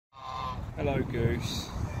Hello, goose.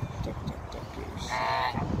 Duck, duck, duck, goose. If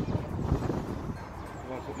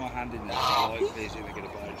I put my hand in there, I like these, they're going to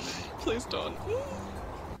bite me. Please don't.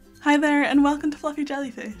 Hi there, and welcome to Fluffy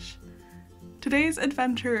Jellyfish. Today's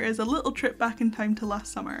adventure is a little trip back in time to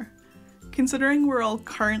last summer. Considering we're all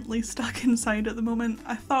currently stuck inside at the moment,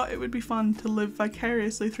 I thought it would be fun to live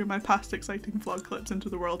vicariously through my past exciting vlog clips into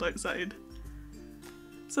the world outside.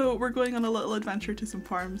 So we're going on a little adventure to some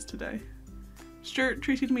farms today. Stuart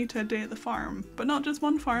treated me to a day at the farm, but not just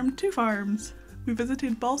one farm, two farms. We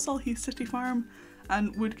visited Balsall Heath City Farm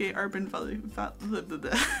and Woodgate Urban Valley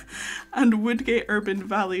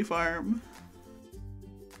Farm.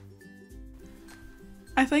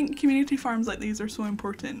 I think community farms like these are so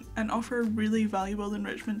important and offer really valuable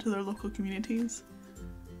enrichment to their local communities.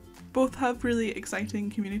 Both have really exciting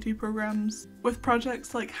community programs, with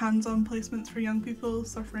projects like hands-on placements for young people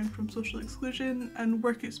suffering from social exclusion and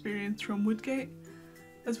work experience from Woodgate,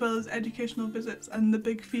 as well as educational visits and the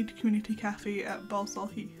Big Feed community cafe at Balsall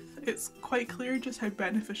Heath. It's quite clear just how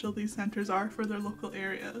beneficial these centres are for their local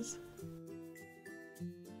areas.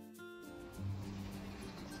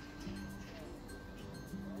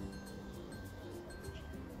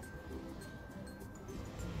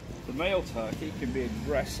 The male turkey can be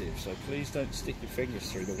aggressive, so please don't stick your fingers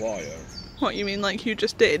through the wire. What, you mean like you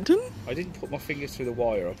just did? I didn't put my fingers through the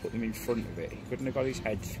wire, I put them in front of it. He couldn't have got his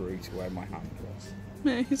head through to where my hand was.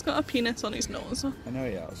 Yeah, he's got a penis on his nose. I know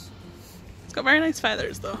he has. He's got very nice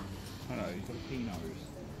feathers though. I know, he's got a pea nose.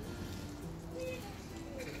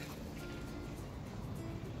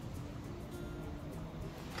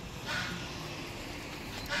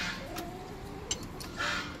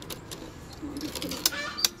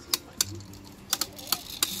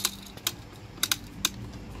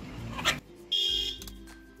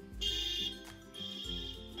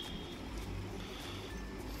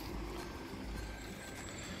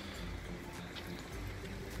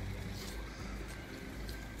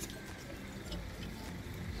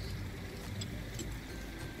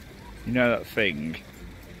 You know that thing?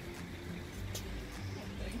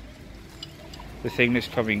 The thing that's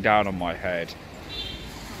coming down on my head.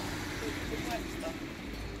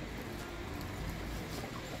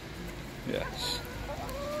 Yes.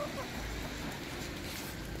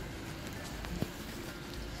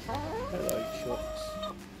 Hello, Chucks.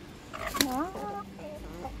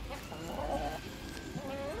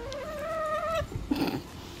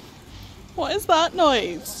 What is that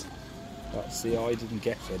noise? That's the I didn't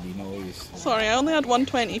get any noise. Sorry, I only had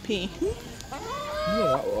 120p. Yeah,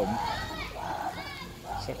 that one.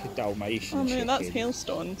 It's like a Dalmatian Oh no, chicken. that's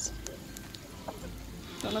hailstones.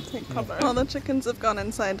 I'm gonna take cover. All the chickens have gone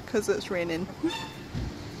inside because it's raining.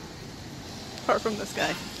 Apart from this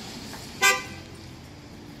guy.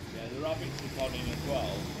 Yeah, the rabbits have gone in as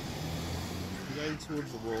well. We're going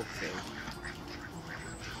towards the water.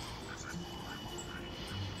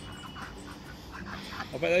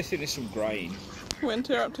 I bet they think there's some grain. We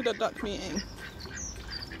interrupted a duck meeting.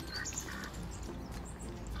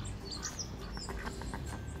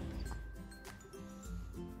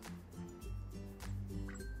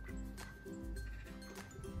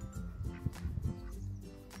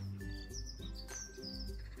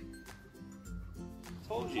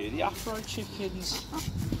 Told you, the Afro chickens.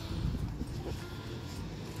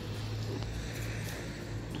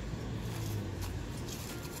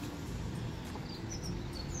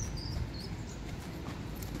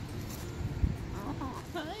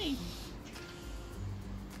 Hi.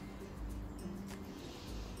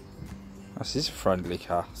 This is a friendly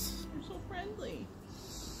cat. You're so friendly.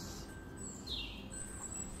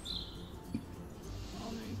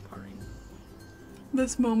 Oh, no, he's purring.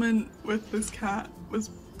 This moment with this cat was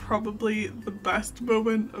probably the best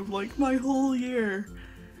moment of like my whole year.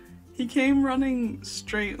 He came running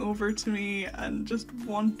straight over to me and just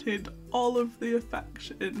wanted all of the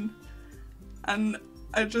affection, and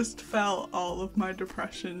I just felt all of my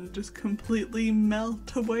depression just completely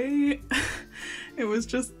melt away. It was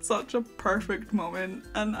just such a perfect moment,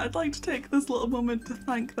 and I'd like to take this little moment to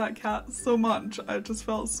thank that cat so much. I just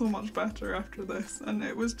felt so much better after this, and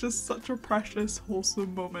it was just such a precious,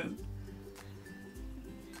 wholesome moment.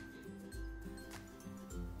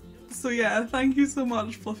 So yeah, thank you so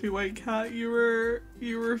much, Fluffy White Cat. You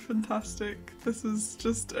were fantastic. This is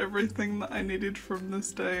just everything that I needed from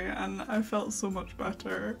this day, and I felt so much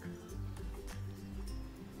better.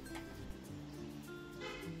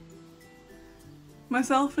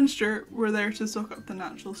 Myself and Stuart were there to soak up the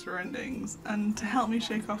natural surroundings and to help me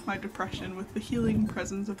shake off my depression with the healing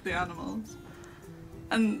presence of the animals.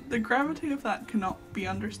 And the gravity of that cannot be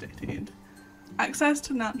understated. Access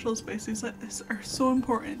to natural spaces like this are so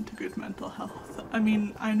important to good mental health. I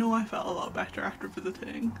mean, I know I felt a lot better after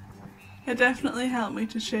visiting. It definitely helped me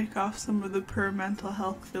to shake off some of the poor mental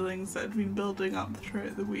health feelings that had been building up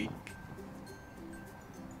throughout the week.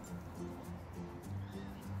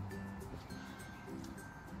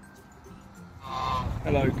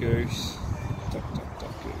 Hello, Goose. Duck, duck,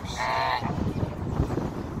 duck, Goose. If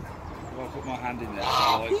I put my hand in there,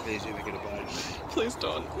 I like these if they're going to bite me. Please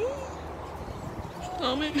don't.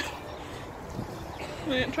 Oh man.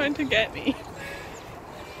 They ain't trying to get me.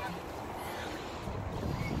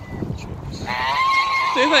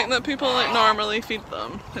 Do you think that people like normally feed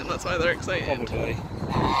them? I think that's why they're excited. Probably.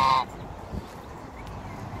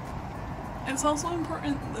 It's also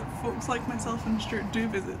important that folks like myself and Stuart do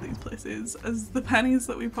visit these places, as the pennies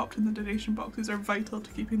that we popped in the donation boxes are vital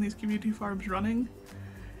to keeping these community farms running.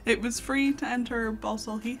 It was free to enter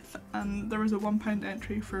Balsall Heath, and there was a £1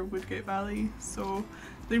 entry for Woodgate Valley, so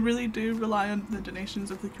they really do rely on the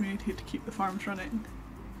donations of the community to keep the farms running.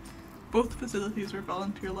 Both facilities are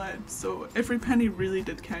volunteer led, so every penny really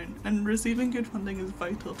did count, and receiving good funding is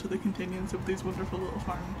vital to the continuance of these wonderful little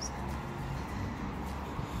farms.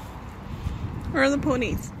 Where are the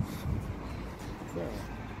ponies? Where?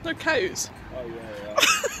 They're cows. Oh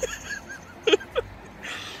yeah,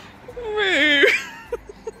 Moo!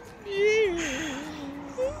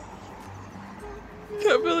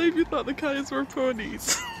 Can't believe you thought the cows were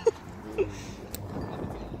ponies.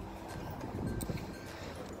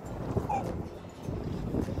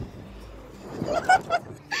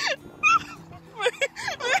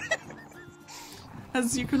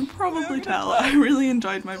 As you can probably tell, I really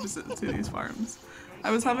enjoyed my visit to these farms. I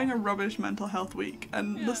was having a rubbish mental health week,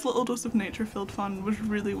 and this little dose of nature-filled fun was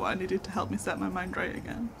really what I needed to help me set my mind right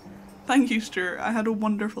again. Thank you, Stuart. I had a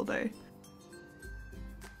wonderful day.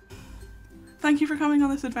 Thank you for coming on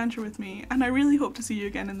this adventure with me, and I really hope to see you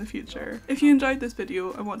again in the future. If you enjoyed this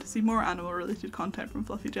video and want to see more animal-related content from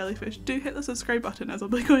Fluffy Jellyfish, do hit the subscribe button, as I'll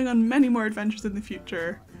be going on many more adventures in the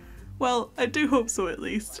future. Well, I do hope so, at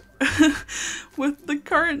least. With the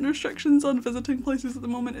current restrictions on visiting places at the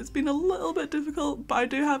moment, it's been a little bit difficult, but I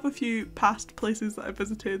do have a few past places that I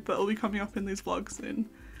visited that will be coming up in these vlogs soon,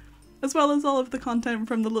 as well as all of the content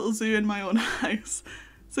from the little zoo in my own house.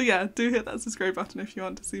 So yeah, do hit that subscribe button if you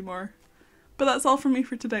want to see more. But that's all from me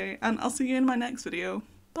for today, and I'll see you in my next video.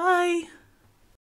 Bye!